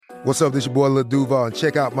What's up, this your boy Lil Duval, and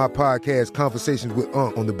check out my podcast, Conversations with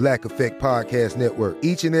Unc, on the Black Effect Podcast Network.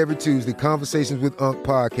 Each and every Tuesday, Conversations with Unc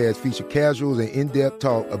podcast feature casuals and in-depth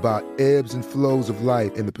talk about ebbs and flows of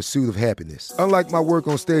life and the pursuit of happiness. Unlike my work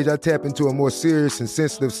on stage, I tap into a more serious and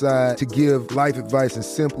sensitive side to give life advice and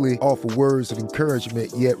simply offer words of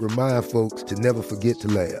encouragement, yet remind folks to never forget to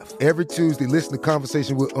laugh. Every Tuesday, listen to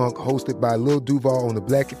Conversations with Unc, hosted by Lil Duval on the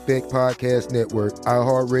Black Effect Podcast Network,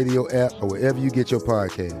 iHeartRadio app, or wherever you get your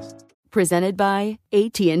podcasts. Presented by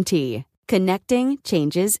AT&T. Connecting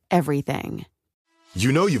changes everything.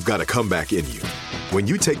 You know you've got a comeback in you. When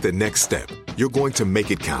you take the next step, you're going to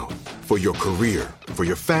make it count. For your career, for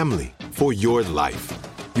your family, for your life.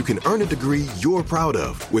 You can earn a degree you're proud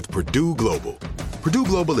of with Purdue Global. Purdue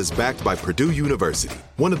Global is backed by Purdue University,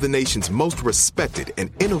 one of the nation's most respected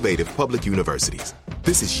and innovative public universities.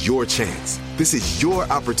 This is your chance. This is your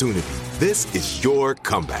opportunity. This is your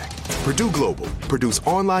comeback. Purdue Global, Purdue's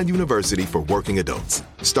online university for working adults.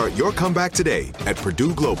 Start your comeback today at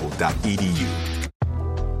purdueglobal.edu.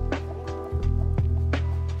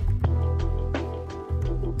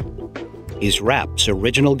 He's rap's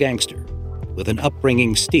original gangster, with an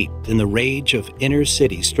upbringing steeped in the rage of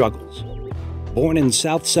inner-city struggles. Born in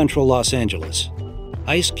South Central Los Angeles,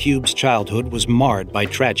 Ice Cube's childhood was marred by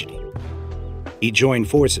tragedy. He joined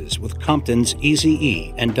forces with Compton's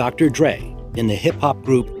Eazy-E and Dr. Dre in the hip-hop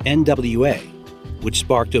group NWA, which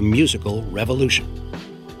sparked a musical revolution.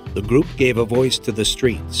 The group gave a voice to the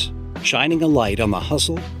streets, shining a light on the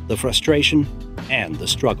hustle, the frustration, and the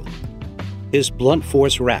struggle. His blunt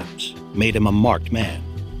force raps made him a marked man.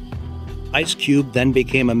 Ice Cube then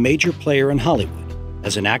became a major player in Hollywood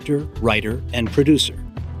as an actor, writer, and producer.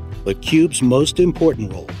 But Cube's most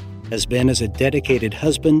important role has been as a dedicated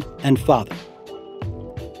husband and father.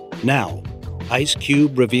 Now, Ice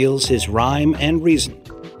Cube reveals his rhyme and reason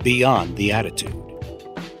beyond the attitude.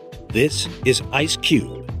 This is Ice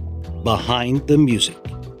Cube, Behind the Music.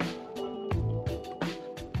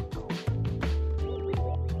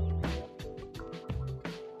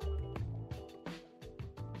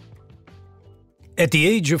 At the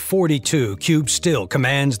age of 42, Cube still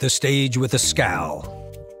commands the stage with a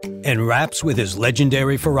scowl and raps with his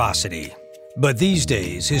legendary ferocity. But these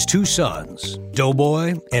days, his two sons,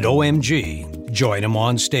 Doughboy and OMG, join him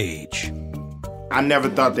on stage. I never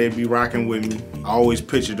thought they'd be rocking with me. I always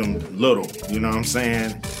pictured them little, you know what I'm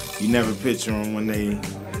saying? You never picture them when they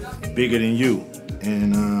bigger than you.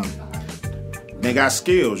 And they got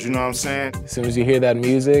skills, you know what I'm saying? As soon as you hear that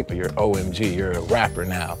music, you're OMG, you're a rapper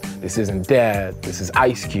now. This isn't Dad, this is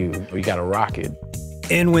Ice Cube. You gotta rock it.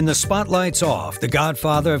 And when the spotlight's off, the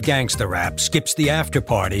godfather of gangsta rap skips the after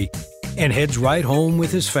party and heads right home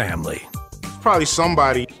with his family. Probably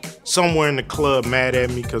somebody somewhere in the club mad at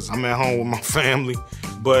me because I'm at home with my family.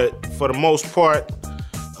 But for the most part,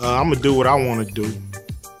 I'm gonna do what I wanna do.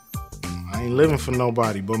 I ain't living for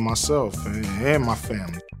nobody but myself and my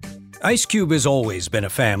family. Ice Cube has always been a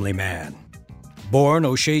family man. Born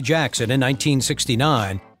O'Shea Jackson in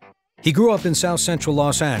 1969, he grew up in South Central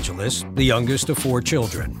Los Angeles, the youngest of 4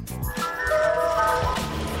 children.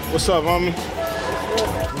 What's up, homie?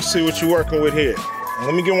 Let's see what you're working with here.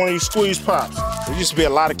 Let me get one of these squeeze pops. There used to be a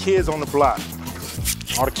lot of kids on the block.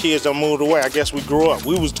 All the kids that moved away, I guess we grew up.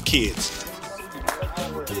 We was the kids.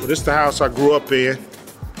 Well, this is the house I grew up in.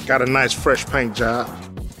 Got a nice fresh paint job.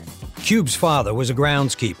 Cube's father was a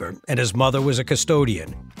groundskeeper and his mother was a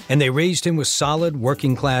custodian, and they raised him with solid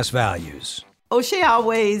working-class values. O'Shea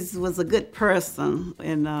always was a good person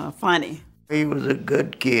and funny. He was a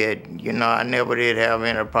good kid. You know, I never did have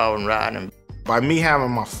any problem riding him. By me having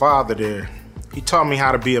my father there, he taught me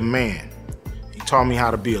how to be a man. He taught me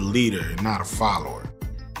how to be a leader and not a follower.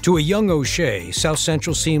 To a young O'Shea, South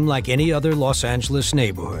Central seemed like any other Los Angeles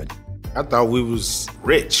neighborhood. I thought we was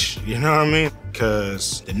rich, you know what I mean?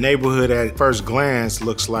 Because the neighborhood at first glance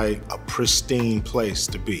looks like a pristine place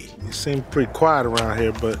to be. It seemed pretty quiet around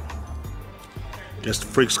here, but I guess the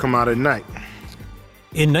freaks come out at night.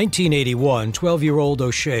 In 1981, 12-year-old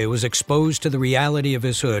O'Shea was exposed to the reality of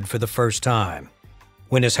his hood for the first time,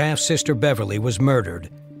 when his half-sister Beverly was murdered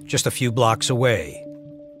just a few blocks away.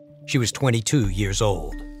 She was 22 years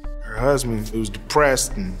old. Her husband was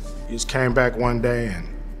depressed, and he just came back one day and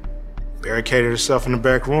barricaded herself in the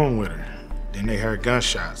back room with her. Then they heard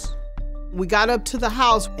gunshots. We got up to the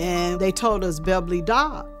house, and they told us Beverly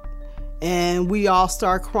died. And we all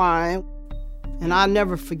started crying, and I'll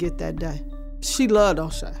never forget that day. She loved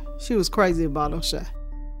O'Shea. She was crazy about O'Shea.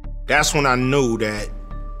 That's when I knew that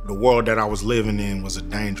the world that I was living in was a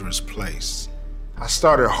dangerous place. I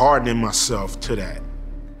started hardening myself to that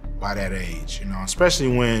by that age, you know,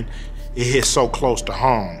 especially when it hit so close to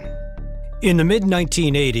home. In the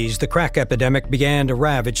mid-1980s, the crack epidemic began to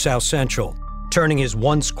ravage South Central, turning his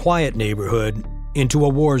once quiet neighborhood into a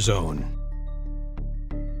war zone.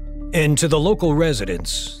 And to the local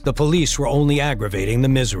residents, the police were only aggravating the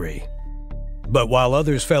misery. But while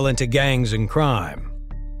others fell into gangs and crime,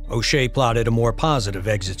 O'Shea plotted a more positive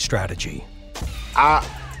exit strategy. I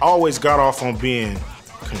always got off on being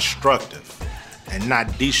constructive and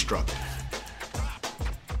not destructive.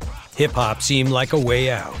 Hip-hop seemed like a way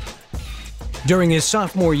out. During his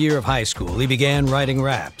sophomore year of high school, he began writing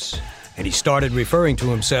raps, and he started referring to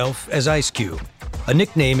himself as Ice Cube, a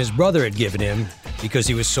nickname his brother had given him because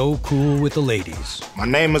he was so cool with the ladies. My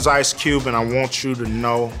name is Ice Cube, and I want you to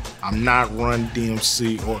know I'm not Run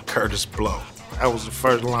DMC or Curtis Blow. That was the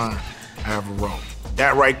first line I ever wrote.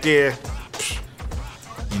 That right there,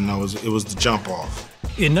 it was the jump off.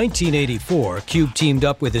 In 1984, Cube teamed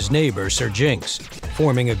up with his neighbor, Sir Jinx,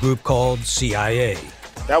 forming a group called CIA.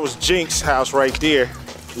 That was Jinx's house right there.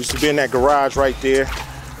 We used to be in that garage right there,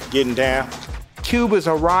 getting down. Cube is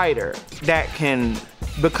a writer that can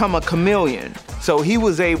become a chameleon. So he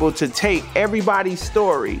was able to take everybody's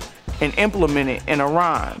story and implement it in a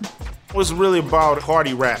rhyme. It was really about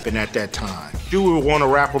party rapping at that time. You would want to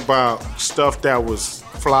rap about stuff that was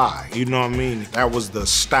fly, you know what I mean? That was the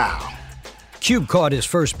style. Cube caught his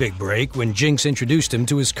first big break when Jinx introduced him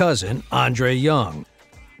to his cousin, Andre Young,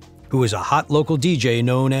 who was a hot local DJ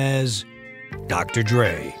known as Dr.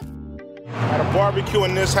 Dre. At a barbecue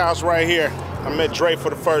in this house right here, I met Dre for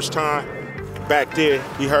the first time. Back there,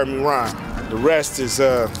 he heard me rhyme. The rest is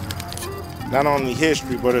not only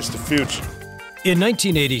history, but it's the future. In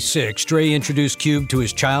 1986, Dre introduced Cube to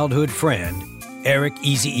his childhood friend, Eric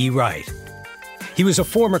Eazy-E Wright. He was a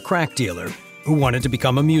former crack dealer who wanted to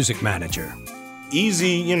become a music manager.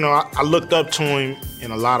 Eazy, I looked up to him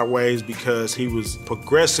in a lot of ways because he was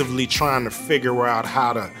progressively trying to figure out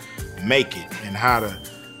how to make it and how to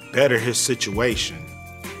better his situation.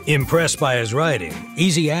 Impressed by his writing,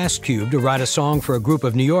 Eazy asked Cube to write a song for a group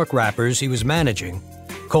of New York rappers he was managing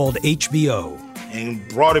called HBO. And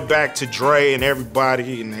brought it back to Dre and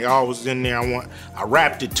everybody, and they all was in there. I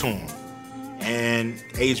rapped it to him. And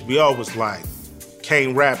HBO was like,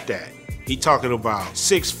 can't rap that. He talking about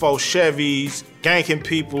 6'4" Chevys, ganking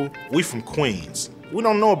people. We from Queens. We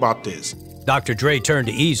don't know about this. Dr. Dre turned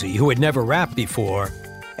to Eazy, who had never rapped before,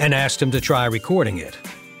 and asked him to try recording it.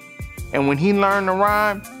 And when he learned to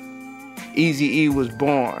rhyme, Eazy-E was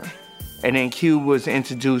born. And then Cube was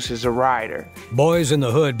introduced as a writer. Boys in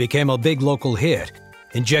the Hood became a big local hit,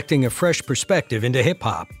 injecting a fresh perspective into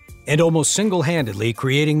hip-hop and almost single-handedly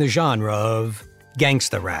creating the genre of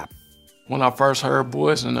gangsta rap. When I first heard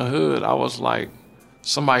Boys in the Hood, I was like,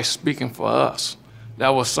 somebody speaking for us. That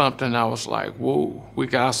was something I was like, whoa, we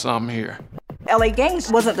got something here. LA Gangs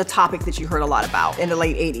wasn't the topic that you heard a lot about in the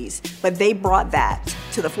late 80s, but they brought that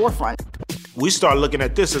to the forefront. We started looking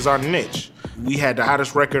at this as our niche. We had the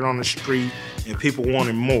hottest record on the street, and people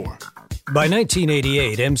wanted more. By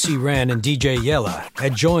 1988, MC Ren and DJ Yella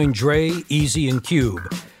had joined Dre, Eazy, and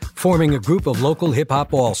Cube, forming a group of local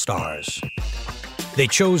hip-hop all-stars. They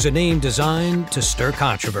chose a name designed to stir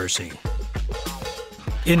controversy.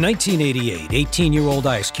 In 1988, 18-year-old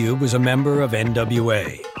Ice Cube was a member of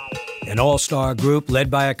NWA, an all-star group led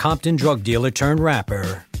by a Compton drug dealer turned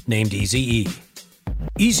rapper named Eazy-E.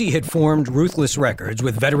 Eazy had formed Ruthless Records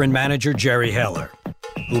with veteran manager Jerry Heller,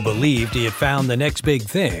 who believed he had found the next big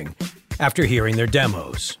thing after hearing their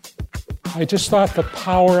demos. I just thought the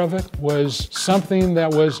power of it was something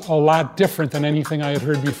that was a lot different than anything I had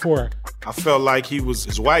heard before. I felt like he was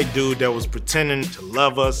this white dude that was pretending to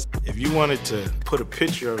love us. If you wanted to put a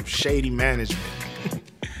picture of shady management,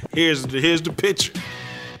 here's the picture.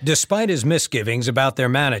 Despite his misgivings about their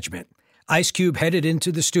management, Ice Cube headed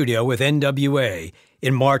into the studio with NWA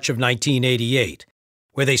in March of 1988,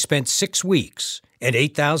 where they spent 6 weeks and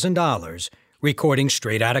 $8,000 recording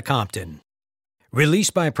Straight Outta Compton.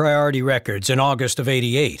 Released by Priority Records in August of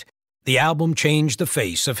 '88, the album changed the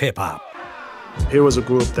face of hip-hop. Here was a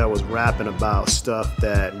group that was rapping about stuff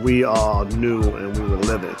that we all knew and we were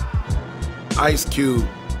living. Ice Cube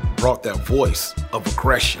brought that voice of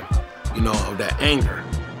aggression, of that anger.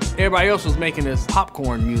 Everybody else was making this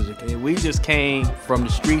popcorn music, and we just came from the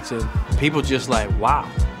streets, and people just like, wow.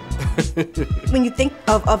 When you think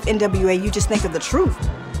of NWA, you just think of the truth.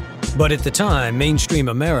 But at the time, mainstream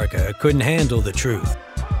America couldn't handle the truth.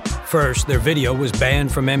 First, their video was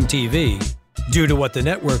banned from MTV due to what the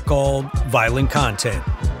network called violent content,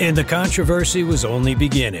 and the controversy was only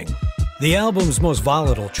beginning. The album's most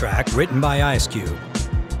volatile track, written by Ice Cube,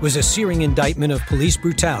 was a searing indictment of police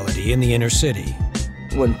brutality in the inner city.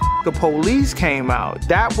 When the police came out,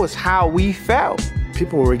 that was how we felt.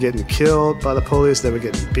 People were getting killed by the police. They were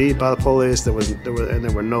getting beat by the police. There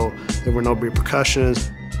were no repercussions.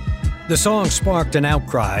 The song sparked an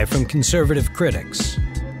outcry from conservative critics.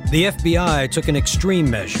 The FBI took an extreme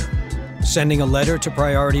measure, sending a letter to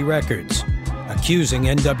Priority Records, accusing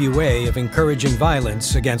NWA of encouraging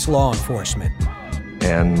violence against law enforcement.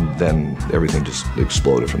 And then everything just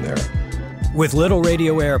exploded from there. With little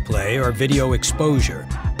radio airplay or video exposure,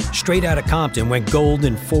 Straight Outta Compton went gold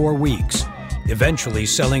in 4 weeks, eventually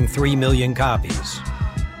selling 3 million copies.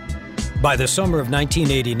 By the summer of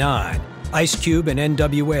 1989, Ice Cube and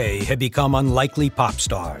NWA had become unlikely pop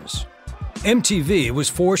stars. MTV was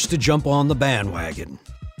forced to jump on the bandwagon.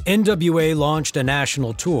 NWA launched a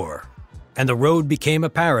national tour, and the road became a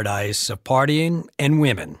paradise of partying and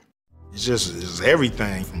women. It's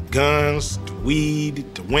everything, from guns to weed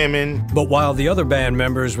to women. But while the other band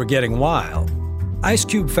members were getting wild, Ice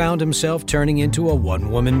Cube found himself turning into a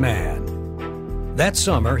one-woman man. That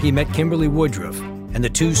summer, he met Kimberly Woodruff, and the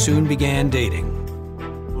two soon began dating.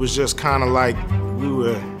 It was just kind of like we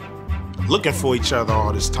were looking for each other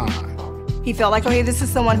all this time. He felt like, okay, this is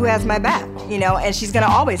someone who has my back, and she's gonna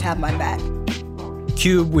always have my back.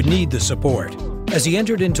 Cube would need the support as he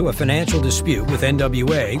entered into a financial dispute with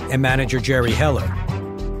NWA and manager Jerry Heller.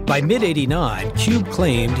 By mid-'89, Cube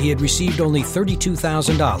claimed he had received only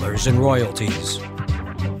 $32,000 in royalties.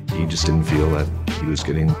 He just didn't feel that he was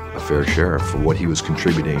getting a fair share for what he was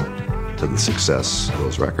contributing to the success of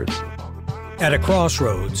those records. At a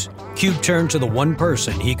crossroads, Cube turned to the one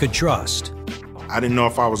person he could trust. I didn't know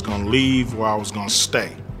if I was gonna leave or I was gonna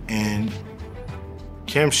stay. And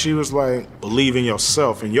Kim, she was like, believe in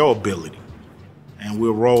yourself and your ability, and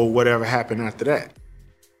we'll roll whatever happened after that.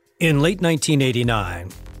 In late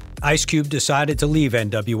 1989, Ice Cube decided to leave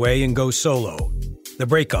NWA and go solo. The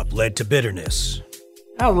breakup led to bitterness.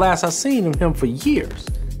 That was the last I seen him for years.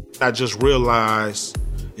 I just realized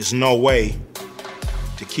there's no way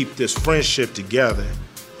to keep this friendship together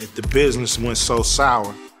if the business went so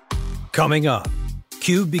sour. Coming up,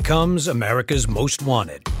 Cube becomes America's Most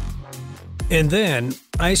Wanted. And then,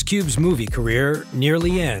 Ice Cube's movie career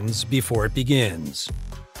nearly ends before it begins.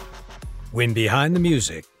 When Behind the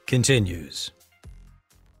Music continues.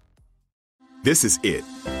 This is it.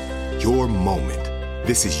 Your moment.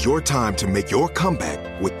 This is your time to make your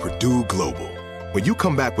comeback with Purdue Global. When you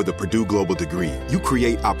come back with a Purdue Global degree, you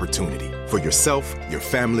create opportunity for yourself, your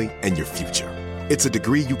family, and your future. It's a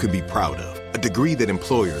degree you can be proud of, a degree that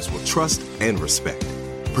employers will trust and respect.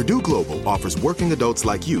 Purdue Global offers working adults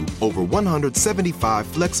like you over 175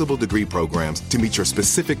 flexible degree programs to meet your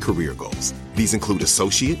specific career goals. These include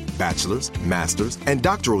associate, bachelor's, master's, and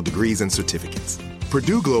doctoral degrees and certificates.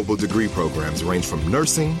 Purdue Global degree programs range from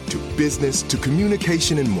nursing to business to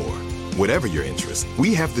communication and more. Whatever your interest,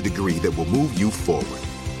 we have the degree that will move you forward.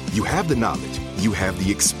 You have the knowledge, you have the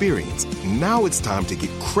experience. Now it's time to get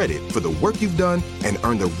credit for the work you've done and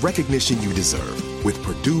earn the recognition you deserve with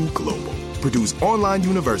Purdue Global, Purdue's online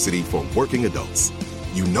university for working adults.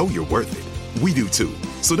 You know you're worth it. We do too.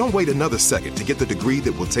 So don't wait another second to get the degree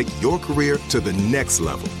that will take your career to the next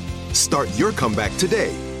level. Start your comeback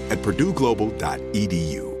today at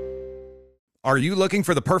purdueglobal.edu. Are you looking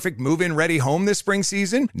for the perfect move-in ready home this spring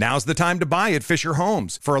season? Now's the time to buy at Fisher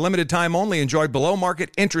Homes. For a limited time only, enjoy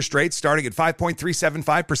below-market interest rates starting at 5.375%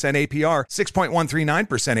 APR,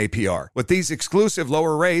 6.139% APR. With these exclusive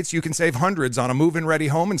lower rates, you can save hundreds on a move-in ready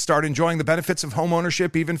home and start enjoying the benefits of home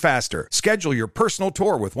ownership even faster. Schedule your personal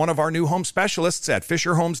tour with one of our new home specialists at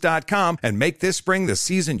FisherHomes.com and make this spring the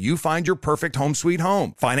season you find your perfect home sweet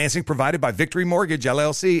home. Financing provided by Victory Mortgage,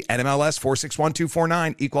 LLC, NMLS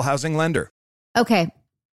 461249, Equal Housing Lender. Okay,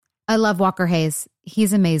 I love Walker Hayes.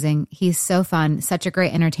 He's amazing. He's so fun, such a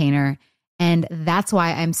great entertainer. And that's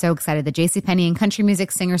why I'm so excited that JCPenney and country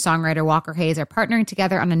music singer-songwriter Walker Hayes are partnering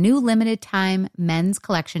together on a new limited-time men's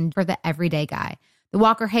collection for the everyday guy. The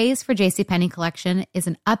Walker Hayes for JCPenney collection is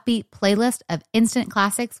an upbeat playlist of instant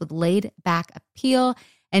classics with laid-back appeal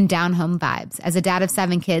and down-home vibes. As a dad of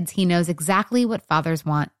 7 kids, he knows exactly what fathers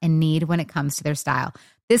want and need when it comes to their style.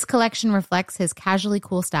 This collection reflects his casually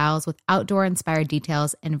cool styles with outdoor-inspired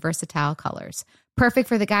details and versatile colors. Perfect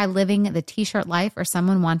for the guy living the t-shirt life or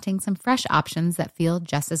someone wanting some fresh options that feel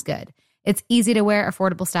just as good. It's easy to wear,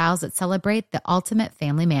 affordable styles that celebrate the ultimate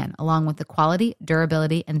family man, along with the quality,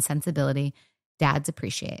 durability, and sensibility dads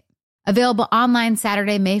appreciate. Available online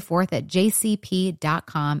Saturday, May 4th at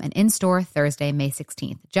jcp.com and in-store Thursday, May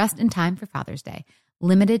 16th, just in time for Father's Day.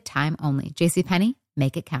 Limited time only. JCPenney,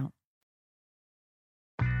 make it count.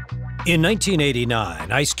 In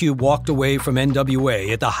 1989, Ice Cube walked away from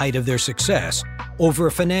NWA at the height of their success over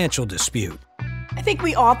a financial dispute. I think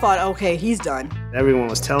we all thought, okay, he's done. Everyone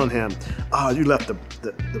was telling him, oh, you left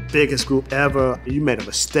the biggest group ever. You made a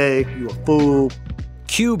mistake. You a fool.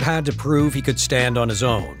 Cube had to prove he could stand on his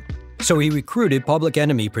own. So he recruited Public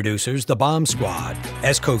Enemy producers, the Bomb Squad,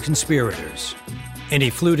 as co-conspirators. And he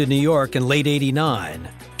flew to New York in late '89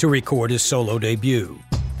 to record his solo debut.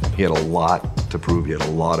 He had a lot to prove. He had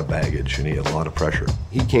a lot of baggage, and he had a lot of pressure.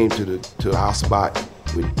 He came to our spot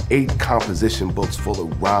with 8 composition books full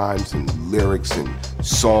of rhymes and lyrics and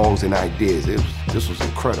songs and ideas. This was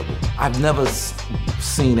incredible. I've never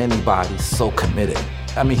seen anybody so committed.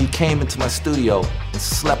 I mean, he came into my studio and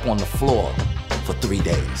slept on the floor for 3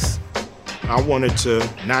 days. I wanted to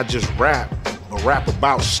not just rap, but rap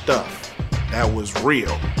about stuff that was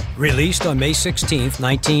real. Released on May 16,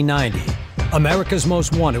 1990, America's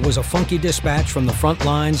Most Wanted was a funky dispatch from the front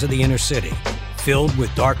lines of the inner city, filled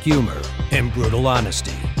with dark humor and brutal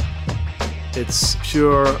honesty. It's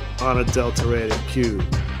pure, unadulterated Cube.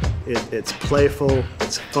 It's playful,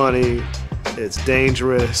 it's funny, it's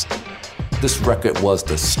dangerous. This record was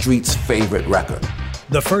the street's favorite record.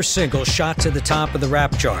 The first single shot to the top of the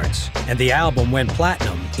rap charts, and the album went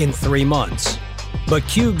platinum in 3 months. But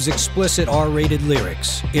Cube's explicit R-rated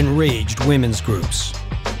lyrics enraged women's groups.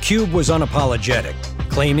 Cube was unapologetic,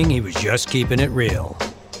 claiming he was just keeping it real.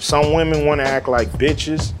 Some women want to act like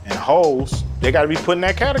bitches and hoes. They got to be put in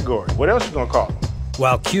that category. What else you gonna call them?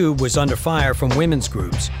 While Cube was under fire from women's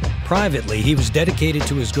groups, privately he was dedicated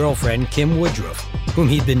to his girlfriend, Kim Woodruff, whom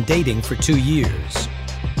he'd been dating for 2 years.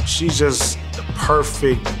 She's just the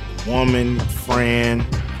perfect woman, friend,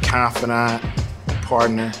 confidant,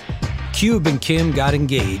 partner. Cube and Kim got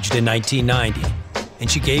engaged in 1990, and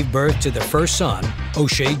she gave birth to their first son,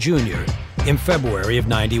 O'Shea Jr., in February of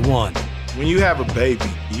 '91. When you have a baby,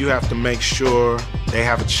 you have to make sure they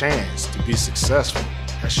have a chance to be successful.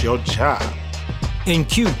 That's your job. And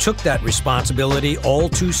Cube took that responsibility all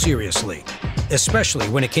too seriously, especially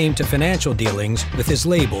when it came to financial dealings with his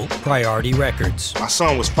label, Priority Records. My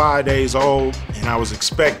son was 5 days old, and I was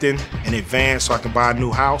expecting an advance so I could buy a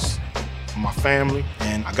new house for my family,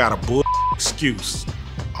 and I got a bull excuse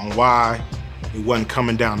on why it wasn't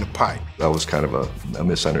coming down the pipe. That was kind of a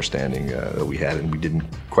misunderstanding that we had, and we didn't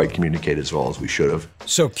quite communicate as well as we should have.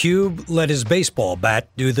 So Cube let his baseball bat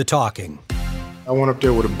do the talking. I went up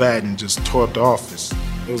there with a bat and just tore up the office.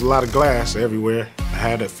 There was a lot of glass everywhere. I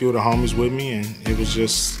had a few of the homies with me, and it was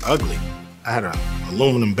just ugly. I had an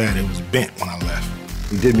aluminum bat. It was bent when I left.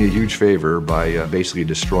 He did me a huge favor by basically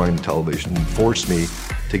destroying the television and forced me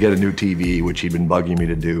to get a new TV, which he'd been bugging me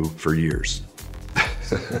to do for years.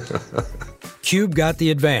 Cube got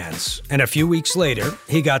the advance, and a few weeks later,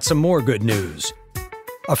 he got some more good news.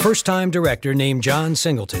 A first-time director named John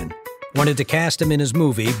Singleton wanted to cast him in his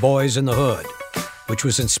movie Boys in the Hood, which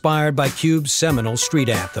was inspired by Cube's seminal street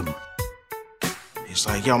anthem. He's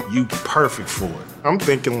like, yo, you perfect for it. I'm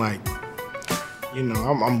thinking like, you know,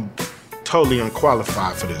 I'm totally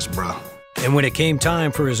unqualified for this, bro. And when it came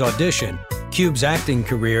time for his audition, Cube's acting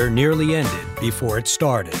career nearly ended before it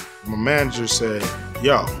started. My manager said,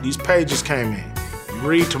 yo, these pages came in. You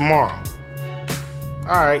read tomorrow.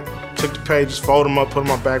 All right, took the pages, folded them up, put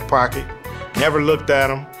them in my back pocket. Never looked at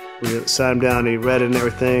them. We sat him down, he read it and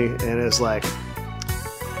everything, and it's like,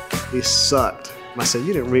 he sucked. I said,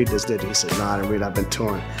 you didn't read this, did you? He said, no, I didn't read it, I've been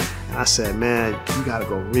touring. And I said, man, you gotta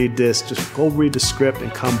go read this. Just go read the script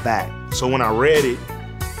and come back. So when I read it,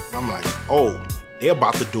 I'm like, oh, they're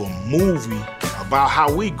about to do a movie about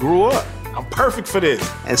how we grew up. I'm perfect for this.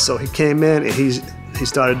 And so he came in and he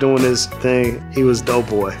started doing his thing. He was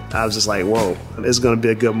Doughboy. I was just like, whoa, this is gonna be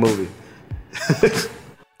a good movie.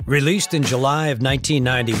 Released in July of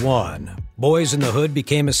 1991, Boys in the Hood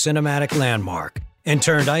became a cinematic landmark and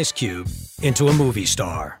turned Ice Cube into a movie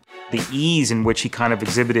star. The ease in which he kind of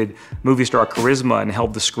exhibited movie star charisma and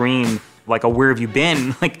held the screen like a where have you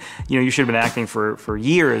been? Like, you know, you should have been acting for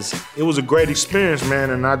years. It was a great experience, man,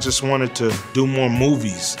 and I just wanted to do more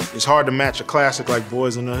movies. It's hard to match a classic like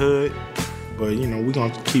Boys in the Hood, but, you know, we're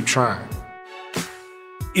gonna keep trying.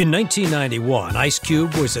 In 1991, Ice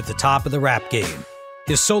Cube was at the top of the rap game.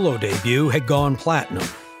 His solo debut had gone platinum.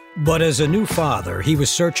 But as a new father, he was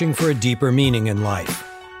searching for a deeper meaning in life.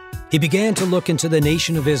 He began to look into the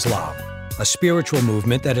Nation of Islam, a spiritual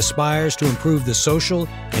movement that aspires to improve the social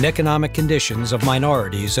and economic conditions of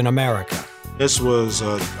minorities in America. This was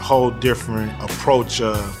a whole different approach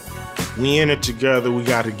of, we in it together, we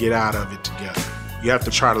got to get out of it together. You have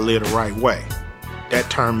to try to live the right way. That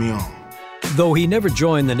turned me on. Though he never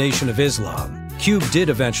joined the Nation of Islam, Cube did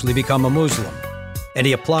eventually become a Muslim, and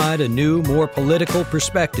he applied a new, more political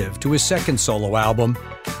perspective to his second solo album,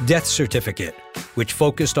 Death Certificate, which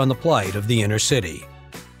focused on the plight of the inner city.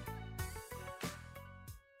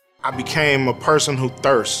 I became a person who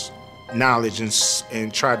thirsts knowledge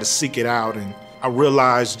and tried to seek it out. And I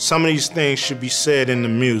realized some of these things should be said in the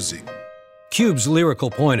music. Cube's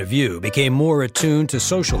lyrical point of view became more attuned to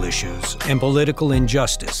social issues and political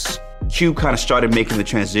injustice. Cube kind of started making the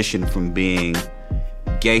transition from being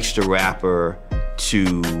gangster rapper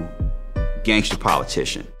to gangster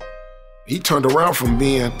politician. He turned around from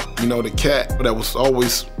being, the cat that was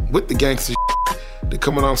always with the gangster to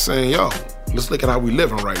coming on saying, yo, let's look at how we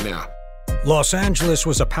living right now. Los Angeles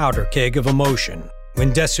was a powder keg of emotion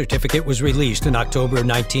when Death Certificate was released in October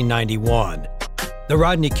 1991. The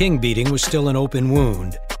Rodney King beating was still an open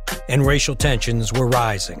wound, and racial tensions were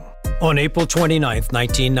rising. On April 29,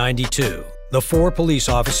 1992, the 4 police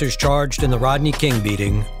officers charged in the Rodney King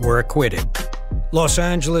beating were acquitted. Los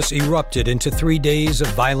Angeles erupted into 3 days of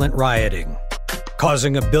violent rioting,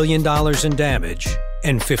 causing $1 billion in damage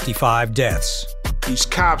and 55 deaths. These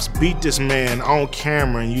cops beat this man on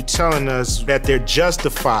camera, and you telling us that they're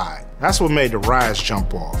justified. That's what made the riots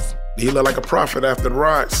jump off. He looked like a prophet after the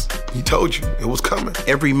riots. He told you it was coming.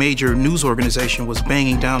 Every major news organization was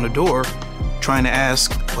banging down the door trying to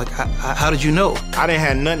ask, how did you know? I didn't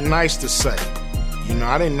have nothing nice to say.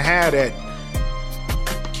 I didn't have that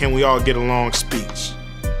can we all get along speech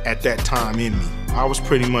at that time in me. I was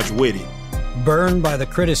pretty much with it. Burned by the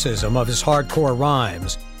criticism of his hardcore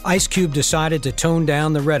rhymes, Ice Cube decided to tone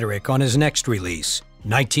down the rhetoric on his next release,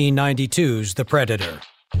 1992's The Predator.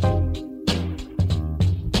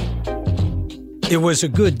 It Was a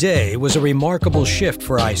Good Day was a remarkable shift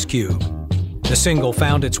for Ice Cube. The single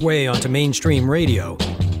found its way onto mainstream radio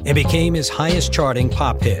and became his highest charting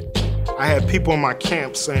pop hit. I had people in my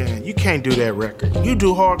camp saying, you can't do that record. You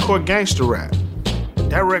do hardcore gangster rap.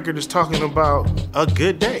 That record is talking about a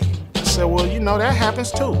good day. I said, well, that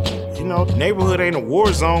happens too. Neighborhood ain't a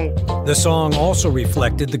war zone. The song also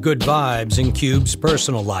reflected the good vibes in Cube's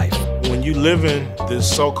personal life. When you live in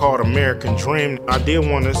this so-called American dream, I did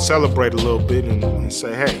want to celebrate a little bit and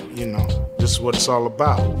say, hey, this is what it's all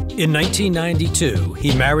about. In 1992,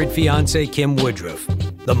 he married fiancée Kim Woodruff,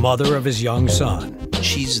 the mother of his young son.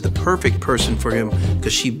 She's the perfect person for him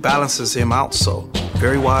because she balances him out so.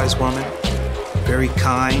 Very wise woman, very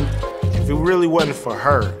kind. If it really wasn't for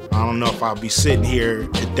her, I don't know if I'd be sitting here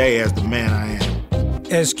today as the man I am.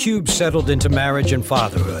 As Cube settled into marriage and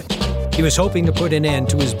fatherhood, he was hoping to put an end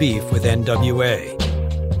to his beef with NWA.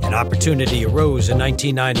 An opportunity arose in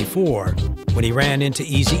 1994 when he ran into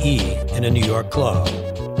Eazy-E in a New York club.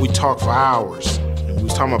 We talked for hours, and we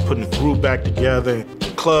was talking about putting the group back together.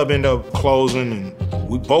 The club ended up closing, and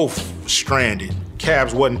we both stranded.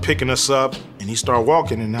 Cabs wasn't picking us up, and he started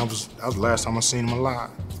walking, and that was the last time I seen him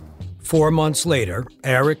alive. 4 months later,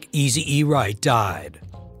 Eric Eazy-E Wright died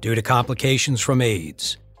due to complications from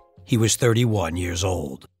AIDS. He was 31 years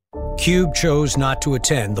old. Cube chose not to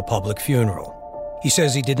attend the public funeral. He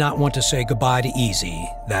says he did not want to say goodbye to Eazy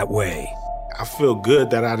that way. I feel good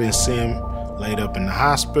that I didn't see him laid up in the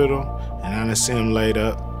hospital, and I didn't see him laid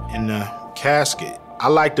up in the casket. I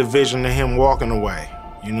like the vision of him walking away,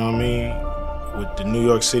 with the New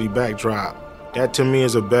York City backdrop. That to me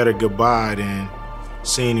is a better goodbye than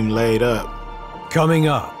seeing him laid up. Coming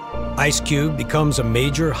up, Ice Cube becomes a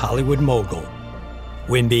major Hollywood mogul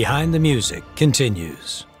when Behind the Music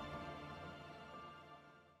continues.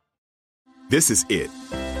 This is it.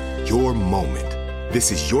 Your moment.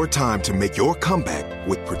 This is your time to make your comeback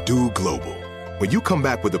with Purdue Global. When you come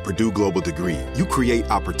back with a Purdue Global degree, you create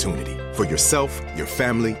opportunity for yourself, your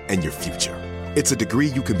family, and your future. It's a degree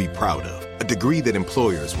you can be proud of, a degree that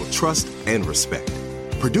employers will trust and respect.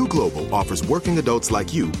 Purdue Global offers working adults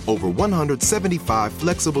like you over 175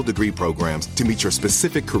 flexible degree programs to meet your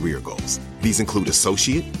specific career goals. These include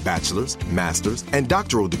associate, bachelor's, master's, and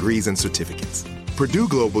doctoral degrees and certificates. Purdue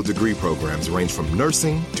Global degree programs range from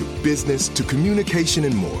nursing to business to communication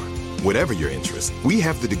and more. Whatever your interest, we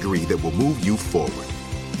have the degree that will move you forward.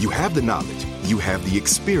 You have the knowledge, you have the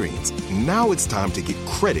experience. Now it's time to get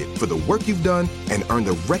credit for the work you've done and earn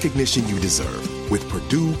the recognition you deserve with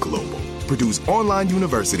Purdue Global, Purdue's online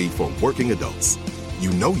university for working adults.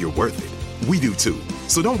 You know you're worth it. We do too.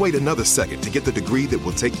 So don't wait another second to get the degree that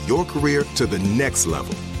will take your career to the next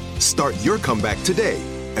level. Start your comeback today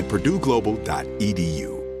at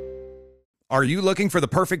purdueglobal.edu. Are you looking for the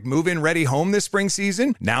perfect move-in ready home this spring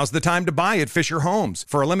season? Now's the time to buy at Fisher Homes.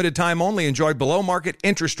 For a limited time only, enjoy below-market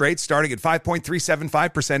interest rates starting at 5.375%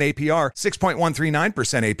 APR,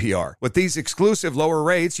 6.139% APR. With these exclusive lower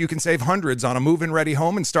rates, you can save hundreds on a move-in ready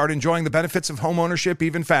home and start enjoying the benefits of home ownership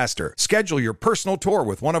even faster. Schedule your personal tour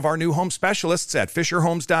with one of our new home specialists at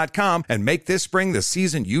FisherHomes.com and make this spring the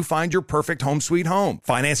season you find your perfect home sweet home.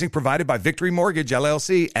 Financing provided by Victory Mortgage,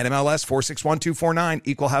 LLC, NMLS 461249,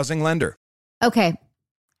 Equal Housing Lender. Okay,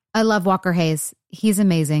 I love Walker Hayes. He's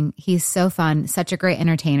amazing. He's so fun, such a great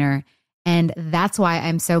entertainer. And that's why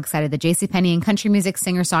I'm so excited that JCPenney and country music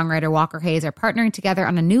singer-songwriter Walker Hayes are partnering together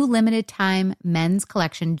on a new limited-time men's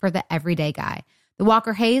collection for the everyday guy. The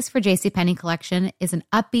Walker Hayes for JCPenney collection is an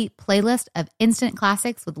upbeat playlist of instant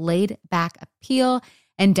classics with laid-back appeal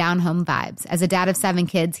and down-home vibes. As a dad of 7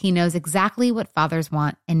 kids, he knows exactly what fathers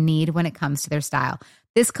want and need when it comes to their style.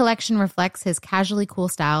 This collection reflects his casually cool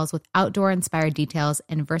styles with outdoor-inspired details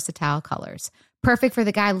and versatile colors. Perfect for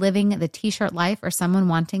the guy living the t-shirt life or someone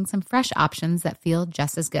wanting some fresh options that feel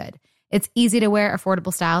just as good. It's easy to wear,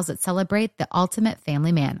 affordable styles that celebrate the ultimate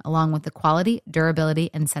family man, along with the quality, durability,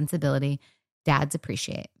 and sensibility dads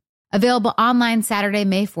appreciate. Available online Saturday,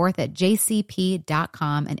 May 4th at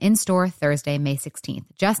jcp.com and in-store Thursday, May 16th,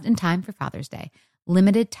 just in time for Father's Day.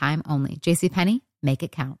 Limited time only. JCPenney, make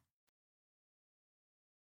it count.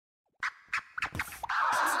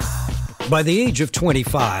 By the age of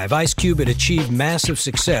 25, Ice Cube had achieved massive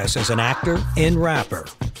success as an actor and rapper.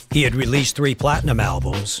 He had released 3 platinum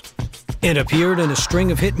albums and appeared in a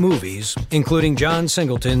string of hit movies, including John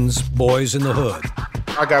Singleton's Boys in the Hood.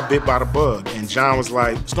 I got bit by the bug, and John was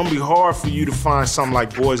like, it's gonna be hard for you to find something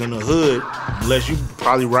like Boys in the Hood unless you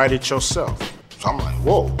probably write it yourself. So I'm like,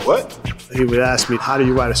 whoa, what? He would ask me, how do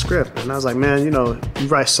you write a script? And I was like, man, you know, you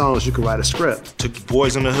write songs, you can write a script. Took the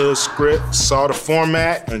Boys in the Hood script, saw the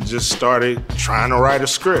format, and just started trying to write a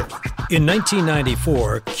script. In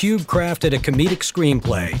 1994, Cube crafted a comedic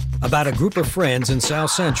screenplay about a group of friends in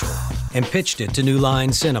South Central and pitched it to New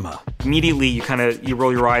Line Cinema. Immediately, you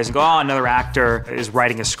roll your eyes and go, oh, another actor is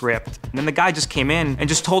writing a script. And then the guy just came in and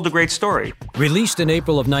just told a great story. Released in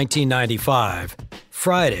April of 1995,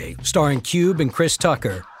 Friday, starring Cube and Chris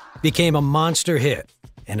Tucker, became a monster hit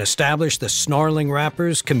and established the snarling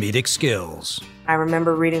rapper's comedic skills. I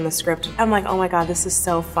remember reading the script. I'm like, oh my God, this is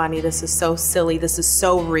so funny. This is so silly. This is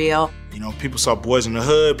so real. You know, people saw Boys in the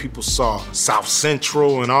Hood, people saw South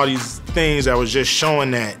Central and all these things that was just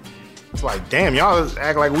showing that. It's like, damn, y'all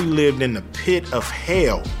act like we lived in the pit of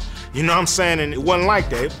hell. You know what I'm saying? And it wasn't like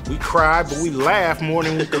that. We cried, but we laughed more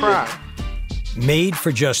than we cried. Made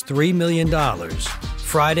for just $3 million,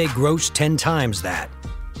 Friday grossed 10 times that.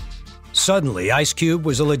 Suddenly, Ice Cube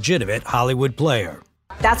was a legitimate Hollywood player.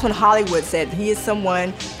 That's when Hollywood said, he is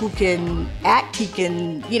someone who can act, he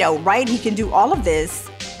can, write, he can do all of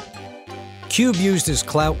this. Cube used his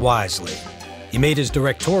clout wisely. He made his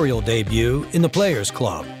directorial debut in The Players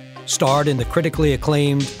Club, starred in the critically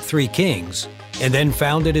acclaimed Three Kings, and then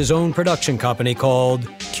founded his own production company called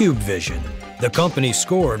Cube Vision. The company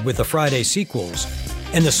scored with the Friday sequels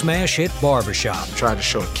and the smash hit Barbershop. Tried to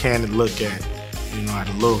show a candid look at, at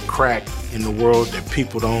a little crack in the world that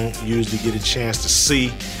people don't usually get a chance to see,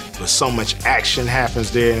 but so much action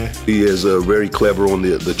happens there. He is very clever on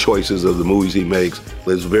the choices of the movies he makes.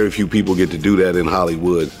 There's very few people get to do that in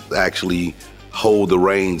Hollywood, actually hold the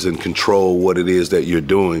reins and control what it is that you're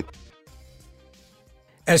doing.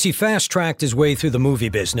 As he fast-tracked his way through the movie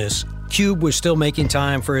business, Cube was still making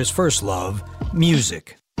time for his first love,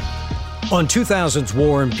 music. On 2000's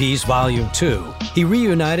War and Peace Volume 2, he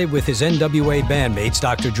reunited with his NWA bandmates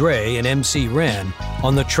Dr. Dre and MC Ren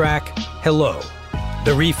on the track Hello.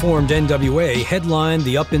 The reformed NWA headlined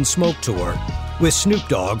the Up in Smoke tour, with Snoop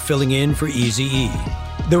Dogg filling in for Eazy-E.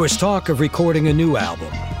 There was talk of recording a new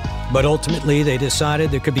album, but ultimately they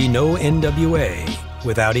decided there could be no NWA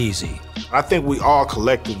without Eazy. I think we all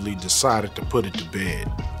collectively decided to put it to bed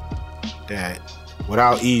that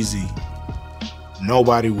without Eazy,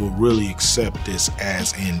 nobody will really accept this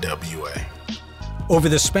as NWA. Over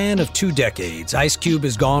the span of 2 decades, Ice Cube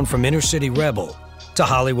has gone from inner city rebel to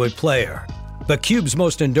Hollywood player. But Cube's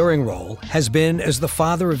most enduring role has been as the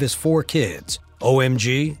father of his 4 kids,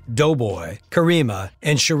 OMG, Doughboy, Karima,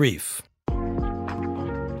 and Sharif.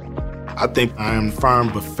 I think I am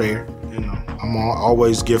firm but fair. I'm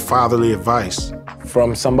always give fatherly advice.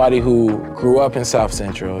 From somebody who grew up in South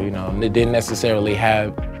Central, they didn't necessarily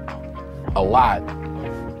have a lot,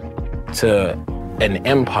 to an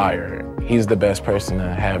empire, he's the best person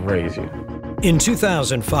to have raised you. In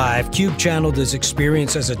 2005, Cube channeled his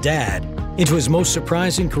experience as a dad into his most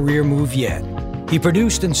surprising career move yet, He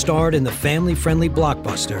produced and starred in the family-friendly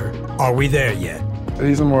blockbuster, Are We There Yet?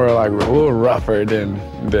 He's more like a little rougher than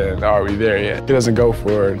Are We There Yet? He doesn't go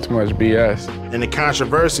for too much BS. And the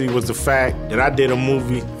controversy was the fact that I did a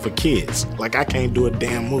movie for kids. Like, I can't do a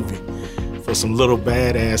damn movie for some little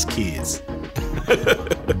badass kids.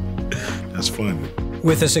 That's funny.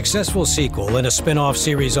 With a successful sequel and a spin-off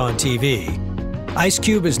series on TV, Ice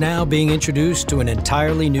Cube is now being introduced to an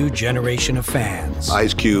entirely new generation of fans.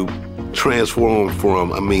 Ice Cube transformed from,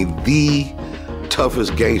 the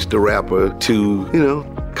toughest gangster rapper to,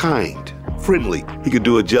 kind, friendly. He could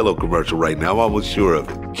do a Jell-O commercial right now, I'm almost sure of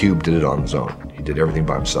it. Cube did it on his own. He did everything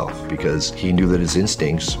by himself because he knew that his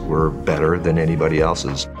instincts were better than anybody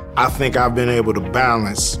else's. I think I've been able to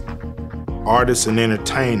balance artist and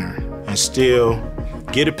entertainer and still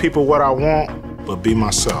get the people what I want, but be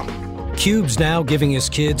myself. Cube's now giving his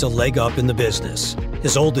kids a leg up in the business.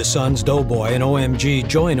 His oldest sons, Doughboy and OMG,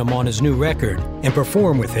 join him on his new record and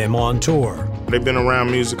perform with him on tour. They've been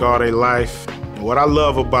around music all their life. And what I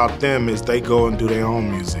love about them is they go and do their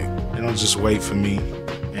own music. They don't just wait for me.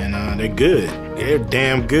 And they're good. They're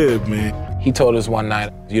damn good, man. He told us one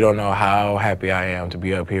night, you don't know how happy I am to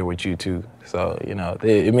be up here with you two. So,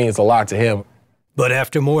 it means a lot to him. But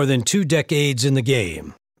after more than 2 decades in the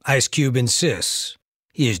game, Ice Cube insists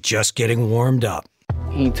he is just getting warmed up.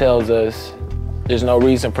 He tells us there's no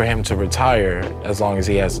reason for him to retire as long as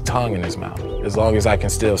he has a tongue in his mouth. As long as I can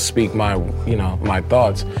still speak my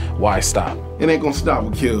thoughts, why stop? It ain't gonna stop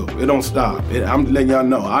with Cube. It don't stop. I'm letting y'all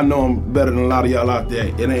know. I know him better than a lot of y'all out there.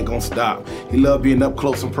 It ain't gonna stop. He love being up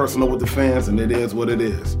close and personal with the fans, and it is what it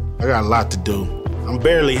is. I got a lot to do. I'm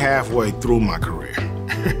barely halfway through my career.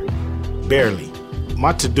 Barely.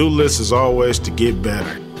 My to-do list is always to get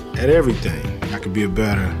better at everything. I could be a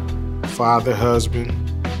better father, husband,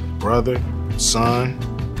 brother, son,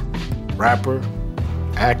 rapper,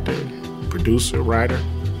 actor, producer, writer.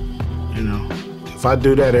 If I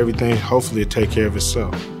do that, everything hopefully will take care of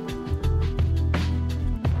itself.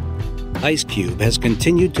 Ice Cube has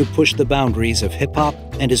continued to push the boundaries of hip-hop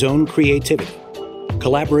and his own creativity,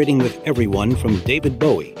 collaborating with everyone from David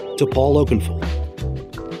Bowie to Paul Oakenfold.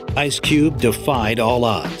 Ice Cube defied all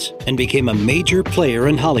odds and became a major player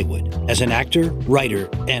in Hollywood as an actor, writer,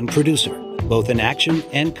 and producer, both in action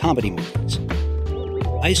and comedy movies.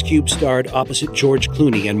 Ice Cube starred opposite George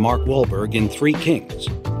Clooney and Mark Wahlberg in Three Kings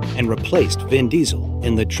and replaced Vin Diesel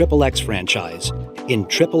in the XXX franchise in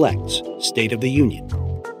XXX State of the Union.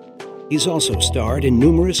 He's also starred in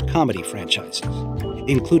numerous comedy franchises,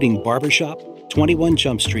 including Barbershop, 21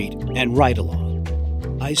 Jump Street, and Ride Along.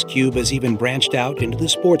 Ice Cube has even branched out into the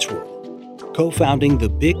sports world, co-founding the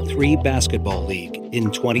Big Three Basketball League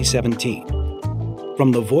in 2017.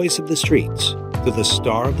 From the voice of the streets to the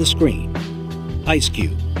star of the screen, Ice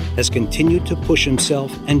Cube has continued to push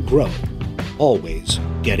himself and grow, always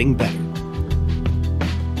getting better.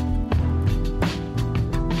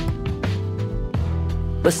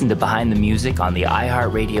 Listen to Behind the Music on the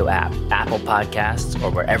iHeartRadio app, Apple Podcasts,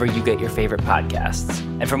 or wherever you get your favorite podcasts.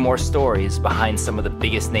 And for more stories behind some of the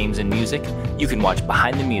biggest names in music, you can watch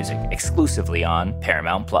Behind the Music exclusively on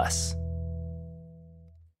Paramount+.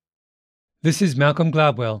 This is Malcolm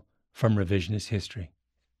Gladwell from Revisionist History.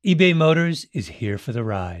 eBay Motors is here for the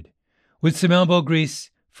ride. With some elbow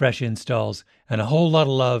grease, fresh installs, and a whole lot of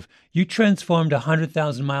love, you transformed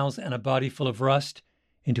 100,000 miles and a body full of rust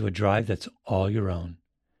into a drive that's all your own.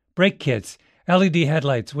 Brake kits, LED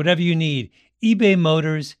headlights, whatever you need, eBay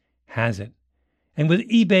Motors has it. And with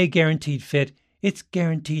eBay Guaranteed Fit, it's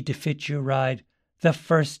guaranteed to fit your ride the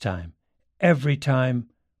first time, every time,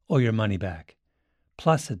 or your money back.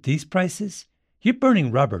 Plus, at these prices, you're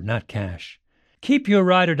burning rubber, not cash. Keep your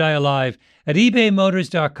ride or die alive at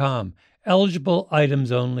ebaymotors.com. Eligible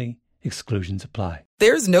items only. Exclusions apply.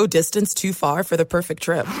 There's no distance too far for the perfect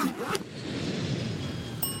trip.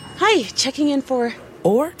 Hi, checking in for...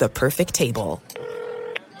 Or the perfect table.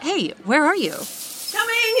 Hey, where are you?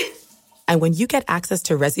 Coming! And when you get access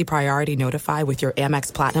to Resi Priority Notify with your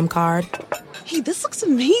Amex Platinum card... Hey, this looks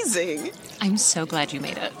amazing! I'm so glad you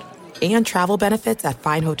made it. And travel benefits at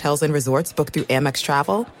fine hotels and resorts booked through Amex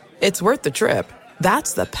Travel, it's worth the trip.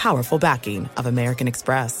 That's the powerful backing of American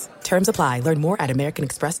Express. Terms apply. Learn more at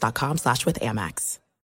americanexpress.com/withAmex.